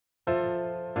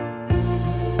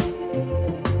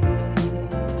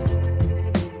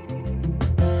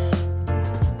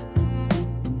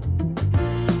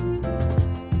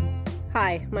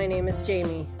Hi, my name is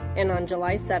Jamie, and on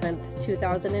July 7th,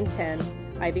 2010,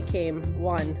 I became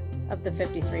one of the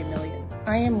 53 million.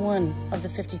 I am one of the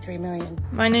 53 million.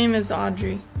 My name is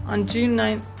Audrey. On June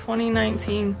 9th,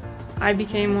 2019, I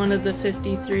became one of the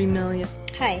 53 million.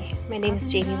 Hi, my name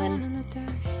is Jamie Lynn,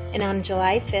 and on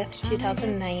July 5th,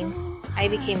 2009, I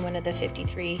became one of the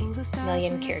 53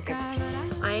 million caregivers.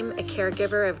 I'm a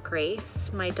caregiver of Grace.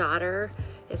 My daughter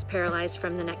is paralyzed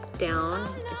from the neck down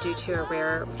due to a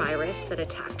rare virus that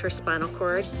attacked her spinal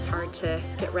cord. It's hard to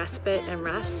get respite and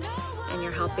rest, and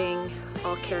you're helping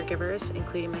all caregivers,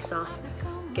 including myself,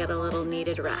 get a little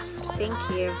needed rest. Thank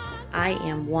you. I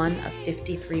am one of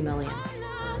 53 million.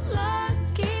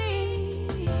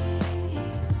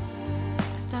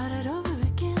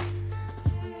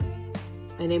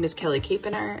 My name is Kelly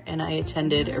Capener, and I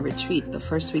attended a retreat the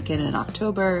first weekend in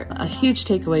October. A huge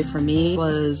takeaway for me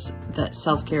was that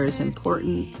self-care is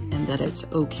important and that it's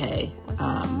okay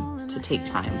to take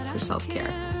time for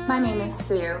self-care. My name is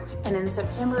Sue, and in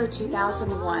September of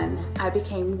 2001, I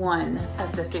became one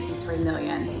of the 53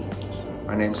 million.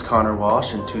 My name is Connor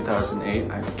Walsh. In 2008,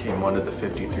 I became one of the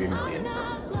 53 million.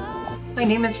 My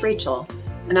name is Rachel,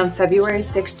 and on February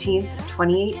 16th,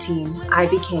 2018, I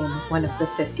became one of the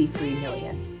 53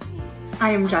 million.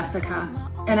 I am Jessica,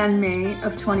 and on May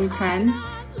of 2010,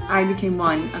 I became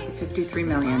one of the 53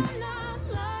 million.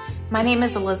 My name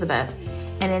is Elizabeth,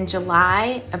 and in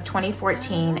July of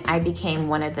 2014, I became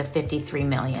one of the 53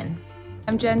 million.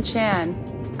 I'm Jen Chan.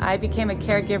 I became a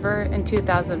caregiver in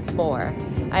 2004.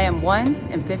 I am one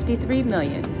in 53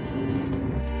 million.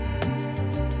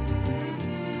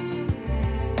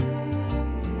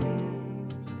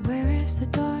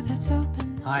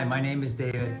 Hi, my name is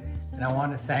David, and I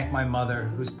want to thank my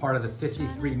mother, who's part of the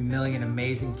 53 million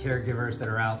amazing caregivers that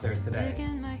are out there today.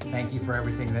 Thank you for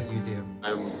everything that you do.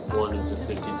 I'm one in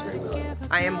 53 million.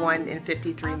 I am one in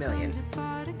 53 million.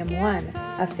 I am one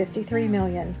of 53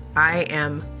 million. I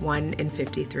am one in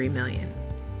 53 million.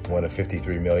 One of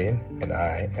 53 million, and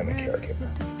I am a caregiver.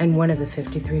 And one of the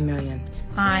 53 million.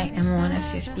 I am one of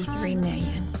 53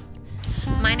 million.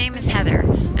 My name is Heather,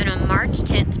 and on March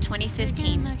 10th,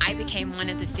 2015, I became one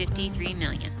of the 53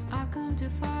 million.